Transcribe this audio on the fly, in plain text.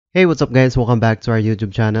Hey, what's up guys? Welcome back to our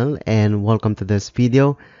YouTube channel and welcome to this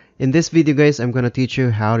video. In this video guys, I'm going to teach you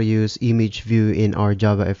how to use ImageView in our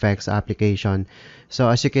JavaFX application. So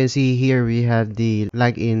as you can see here, we have the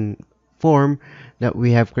login form that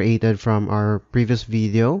we have created from our previous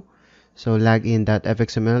video. So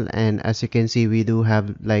login.fxml, and as you can see, we do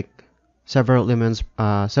have like several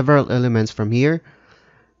elements from here.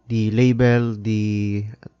 The label, the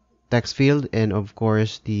text field, and of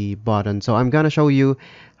course the button. So I'm gonna show you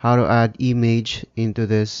how to add image into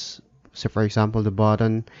this. So for example, the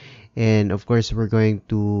button, and of course we're going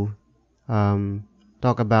to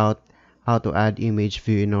talk about how to add image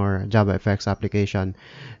view in our JavaFX application.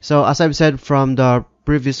 So as I've said from the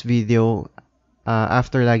previous video,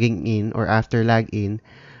 after logging in or after login,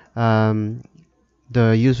 um,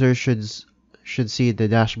 the user should see the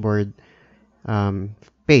dashboard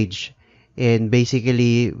page, and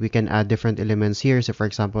basically we can add different elements here. So for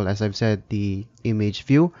example, as I've said, the image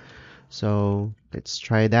view. So let's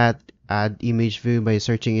try that. Add image view by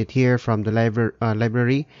searching it here from the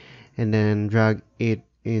library, and then drag it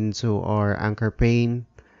into our anchor pane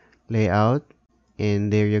layout,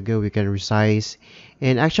 and there you go. We can resize,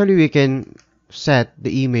 and actually we can set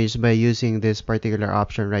the image by using this particular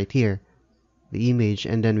option right here, the image,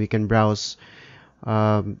 and then we can browse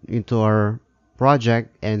into our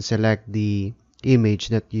project and select the image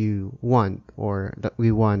that you want or that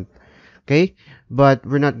we want. Okay, but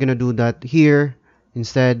we're not gonna do that here.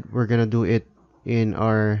 Instead, we're gonna do it in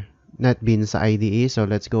our Netbeans IDE. So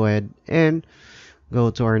let's go ahead and go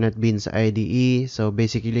to our Netbeans IDE. So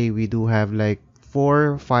basically we do have like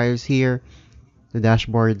 4 files here: the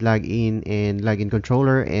dashboard, login, and login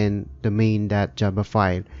controller, and the main.java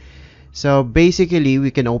file. So basically we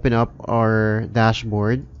can open up our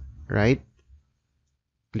dashboard, right?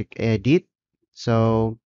 Click edit.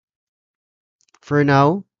 So for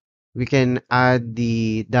now, we can add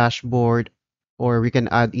the dashboard, or we can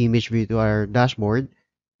add image view to our dashboard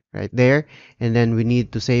right there, and then we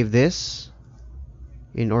need to save this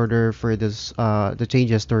in order for this the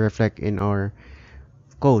changes to reflect in our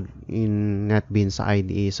code in Netbeans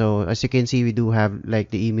IDE. So as you can see, we do have like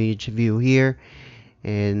the image view here,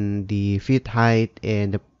 and the fit height,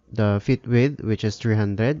 and the fit width, which is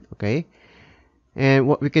 300. Okay, and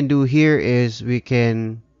what we can do here is we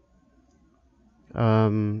can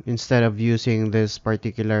instead of using this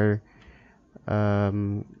particular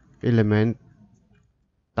element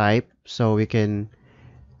type, so we can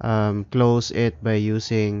close it by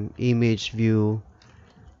using image view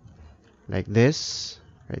like this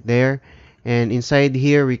right there, and inside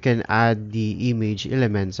here we can add the image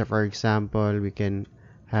elements. So for example, we can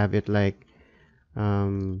have it like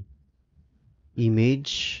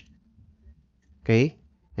image. Okay,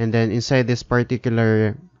 and then inside this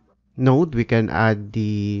particular node we can add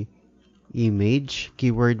the image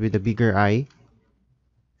keyword with a bigger I.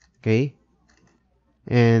 Okay,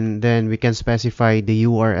 and then we can specify the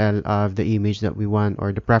URL of the image that we want,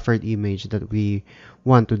 or the preferred image that we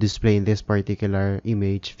want to display in this particular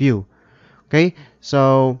image view. Okay,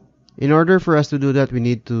 so in order for us to do that, we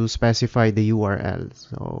need to specify the URL.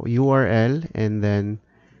 So URL, and then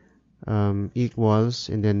equals,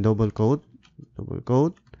 and then double quote.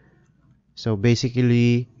 So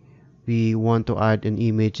basically we want to add an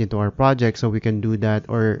image into our project, so we can do that.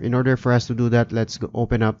 Or in order for us to do that, let's go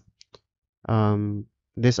open up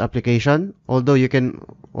this application. Although you can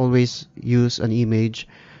always use an image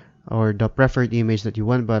or the preferred image that you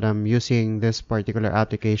want, but I'm using this particular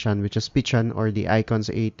application, which is Pitchan, or the Icons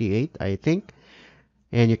 88, I think,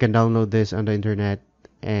 and you can download this on the internet,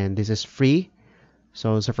 and this is free.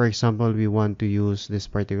 So for example, we want to use this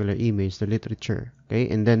particular image, the literature. Okay,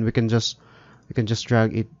 and then we can just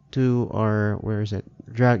drag it to our, where is it,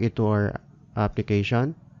 drag it to our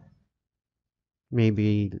application.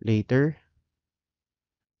 Maybe later,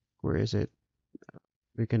 where is it,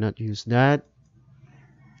 we cannot use that.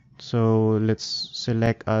 So let's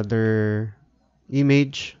select other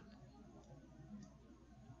image.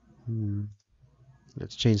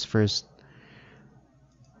 Let's change first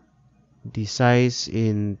the size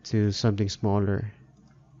into something smaller.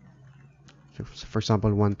 So for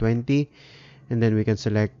example, 120, and then we can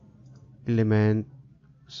select element.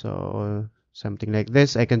 So something like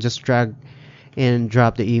this. I can just drag and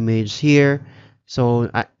drop the image here.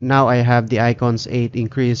 So now I have the icons 8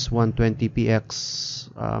 increase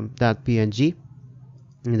 120px .png,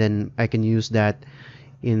 and then I can use that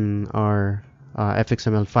in our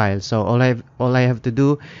fxml file. So all I have to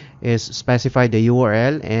do is specify the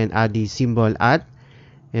URL and add the symbol at,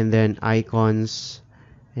 and then icons,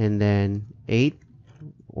 and then 8,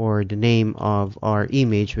 or the name of our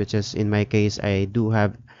image, which is, in my case, I do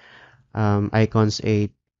have icons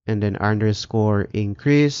 8 and then underscore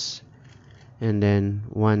increase, and then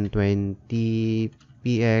 120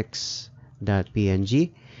 px dot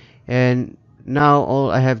png. And now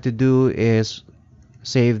all I have to do is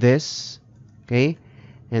save this. Okay,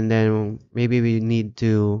 and then maybe we need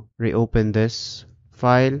to reopen this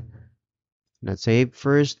file, not save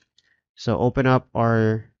first. So open up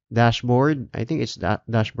our dashboard. I think it's that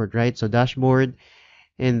dashboard, right? So dashboard,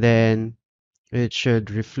 and then it should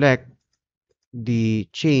reflect the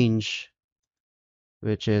change,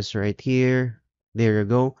 which is right here. There you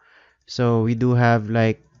go. So we do have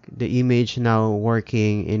like the image now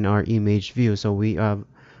working in our image view. So we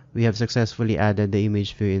have successfully added the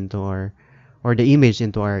image view into our, or the image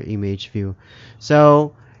into our image view.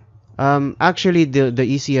 So actually the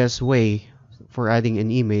easiest way for adding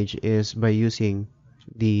an image is by using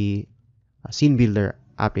the scene builder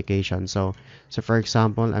application. So for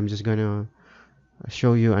example, I'm just gonna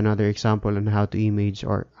show you another example on how to image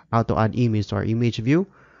or how to add image to our image view.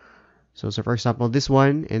 So for example, this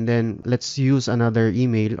one, and then let's use another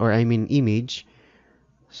email, or I mean image.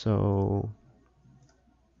 So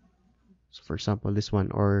for example, this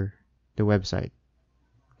one, or the website.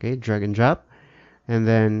 Okay, drag and drop, and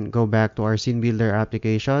then go back to our scene builder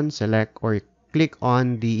application, select or click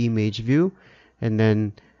on the image view, and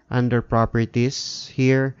then under properties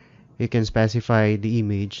here, you can specify the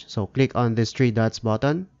image. So click on this three dots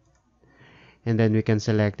button, and then we can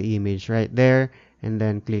select the image right there, and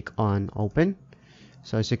then click on open.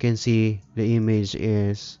 So as you can see, the image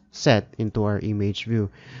is set into our image view.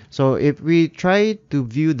 So if we try to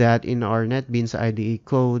view that in our Netbeans IDE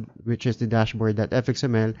code, which is the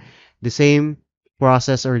dashboard.fxml, the same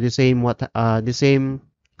process, or the same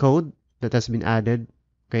code that has been added.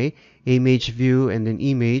 Okay, image view, and then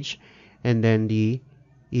image, and then the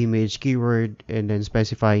image keyword, and then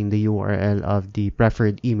specifying the URL of the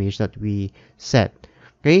preferred image that we set.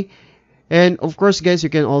 Okay, and of course guys, you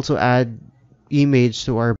can also add image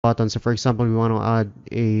to our button. So for example, we want to add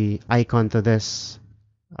a icon to this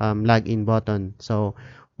login button. So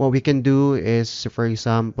what we can do is, for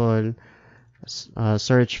example,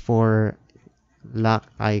 search for lock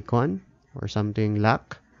icon or something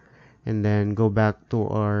lock, and then go back to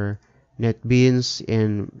our NetBeans,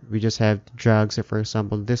 and we just have to drag, so for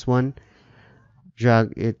example this one,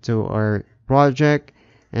 drag it to our project,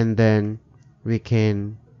 and then we'll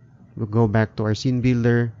go back to our scene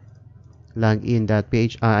builder,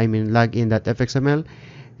 login.fxml,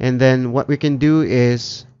 and then what we can do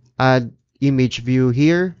is add image view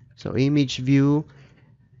here. So image view,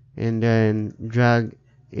 and then drag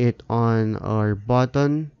it on our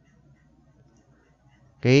button.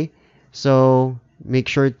 Okay, so make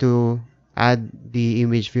sure to add the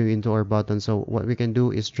image view into our button. So what we can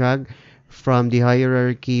do is drag from the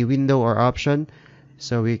hierarchy window or option,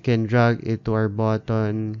 so we can drag it to our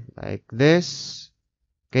button like this.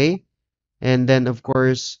 Okay, and then of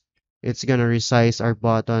course it's gonna resize our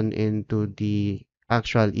button into the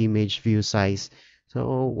actual image view size.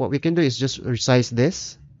 So what we can do is just resize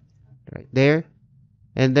this right there,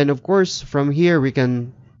 and then of course from here we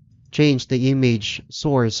can change the image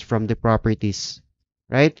source from the properties,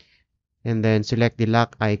 right? And then select the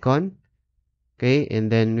lock icon. Okay,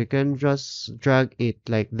 and then we can just drag it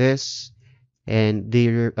like this, and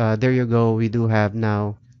there you go. We do have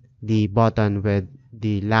now the button with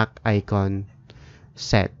the lock icon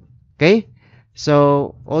set. Okay,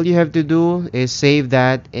 so all you have to do is save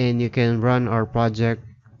that, and you can run our project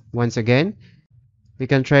once again. We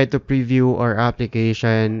can try to preview our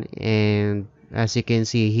application, and as you can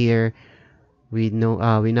see here, we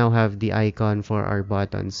now have the icon for our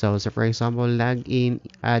button. So for example, login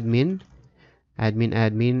admin,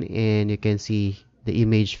 and you can see the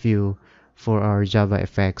image view for our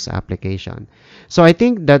JavaFX application. So I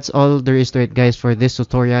think that's all there is to it, guys, for this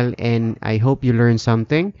tutorial, and I hope you learned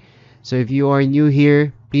something. So if you are new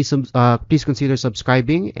here, please consider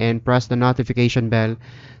subscribing and press the notification bell,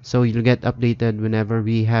 so you'll get updated whenever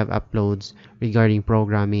we have uploads regarding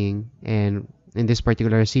programming, and in this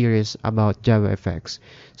particular series about JavaFX.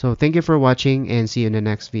 So thank you for watching, and see you in the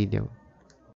next video.